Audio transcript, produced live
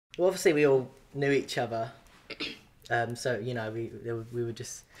Well, obviously we all knew each other, so you know we were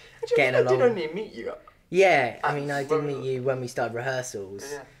just getting along. I did only meet you. Yeah, I mean I did meet you when we started rehearsals,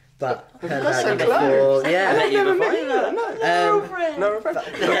 Yeah. but heard That's about so you before. close. Yeah, I've never met you. No,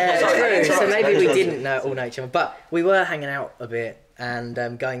 yeah, true. So maybe we didn't all know each other, but we were hanging out a bit and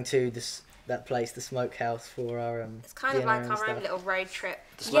going to that place, the Smokehouse, for our It's kind of like our own little road trip.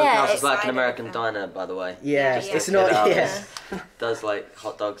 The Smokehouse is it's like an like American it. diner, by the way. Yeah, Yeah. it's not. Yeah. Does like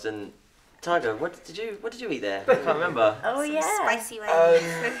hot dogs and. Tiger, what did you eat there? I can't remember. Oh yeah, spicy wings.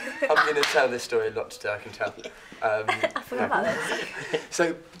 I'm going to tell this story a lot today, I can tell. I forgot about this.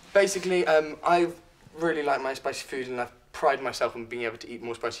 So basically, I really like my spicy food, and I pride myself on being able to eat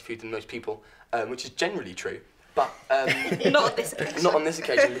more spicy food than most people, which is generally true. But not on this occasion. Not on this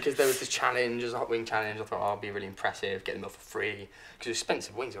occasion, because there was this challenge, there's a hot wing challenge. I thought, oh, I'll be really impressive, get them off for free, because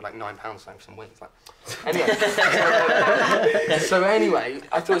expensive wings are like £9 for some wings. Like, anyway, so anyway,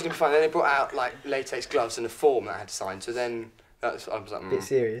 I thought it was gonna be fun. Then they brought out like latex gloves and a form that I had to sign. So then I was like, Bit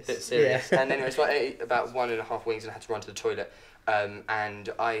serious. Yeah. And anyway, so I ate about 1.5 wings and I had to run to the toilet. And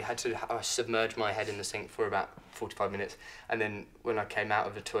I had to submerge my head in the sink for about 45 minutes. And then when I came out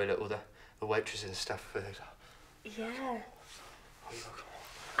of the toilet, all the waitresses and stuff were like, Yeah.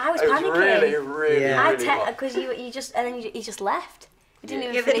 I was it was panicking. really hot. Because you just and then you just left. You didn't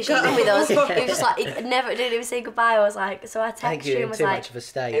even finish eating with us. It was just like it never didn't even say goodbye. I was like, so I texted you and was too like, much of a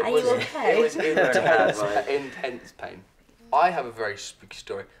state. It Are was, you okay? It was intense pain. I have a very spooky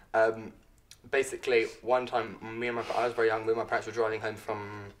story. Basically, one time, I was very young. Me and my parents were driving home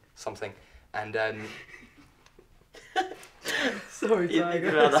from something, and sorry,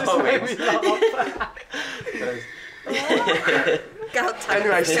 Tiger.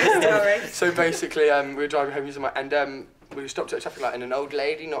 Anyway, so basically, we were driving home using and we stopped at a traffic light, and an old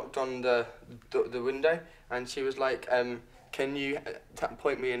lady knocked on the window, and she was like, "Can you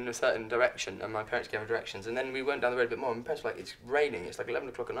point me in a certain direction?" And my parents gave her directions, and then we went down the road a bit more, and my parents were like, "It's raining. It's like 11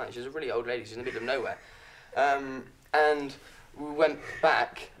 o'clock at night." She's a really old lady. She's in the middle of nowhere, and we went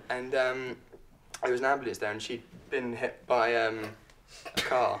back, and there was an ambulance there, and she'd been hit by a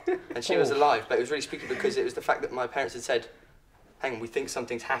car, and she was alive. But it was really spooky because it was the fact that my parents had said, "Hang on, we think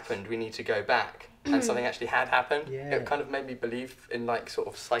something's happened, we need to go back," and something actually had happened. Yeah. It kind of made me believe in like sort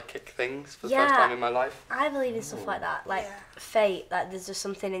of psychic things for the first time in my life. I believe in stuff like that, like fate. Like there's just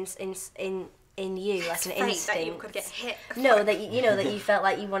something in you, like an instinct. That you could get hit. No, that you know that you felt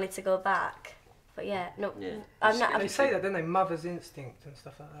like you wanted to go back. But yeah, no, I'm not. They say that, don't they? Mother's instinct and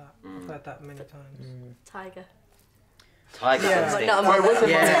stuff like that. I've heard that many times. Tiger. Tiger instinct. Not a mother. It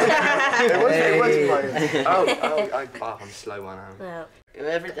wasn't mine. I'm a slow one. No.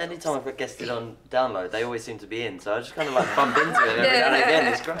 Any time I've guested on Download, they always seem to be in, so I just kind of like bump into them every now and again.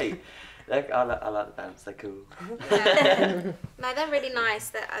 It's great. I like the bands. They're cool. No, they're really nice.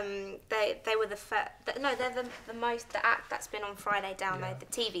 That they were the first. No, they're the act that's been on Friday Download, the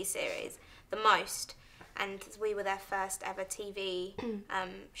TV series, the most. And we were their first ever TV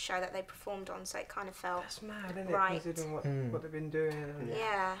show that they performed on, so it kind of felt That's mad, isn't it? right. Considering what they've been doing. And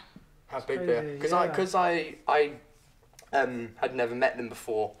Yeah. How big they are. Because I had never met them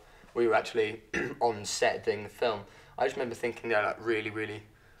before we were actually on set doing the film. I just remember thinking they're like really, really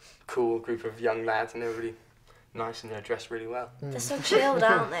cool group of young lads, and they're really nice and they're dressed really well. They're so chilled,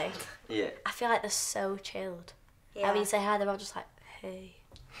 aren't they? Yeah. I feel like they're so chilled. Yeah. I mean, say hi, they're all just like, hey,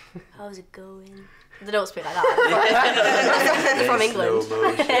 how's it going? They don't speak like that. They're from England.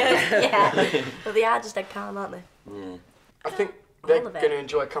 Yeah. But they are just dead calm, aren't they? Yeah. I think they're going to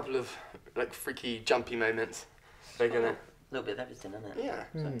enjoy a couple of like freaky, jumpy moments. They're going to... A little bit of everything, isn't it? Yeah.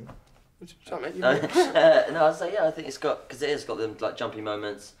 Sorry, mate. No, I'd say I think it's got, because it has got them like jumpy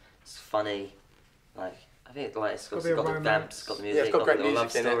moments. It's funny, like I think like it's got the vamps, it's got the music, it's got great the love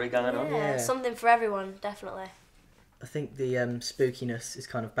music in story it. going on. Yeah, something for everyone, definitely. I think the spookiness is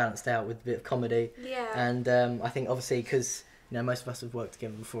kind of balanced out with a bit of comedy. Yeah. And I think obviously because most of us have worked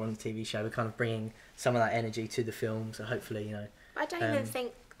together before on the TV show, we're kind of bringing some of that energy to the film. So hopefully, I don't even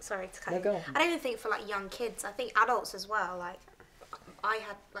think. Sorry to cut. No, go on. I don't even think for like young kids. I think adults as well. Like I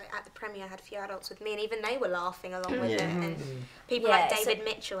had at the premiere, I had a few adults with me, and even they were laughing along with it. And people like David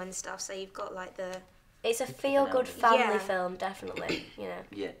Mitchell and stuff. So you've got like the. It's a feel-good family film, definitely.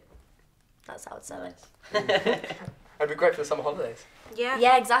 Yeah. That's how I'd say it. It'd be great for the summer holidays. Yeah.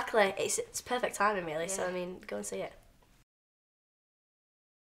 Yeah, exactly. It's perfect timing, really. So I mean, go and see it.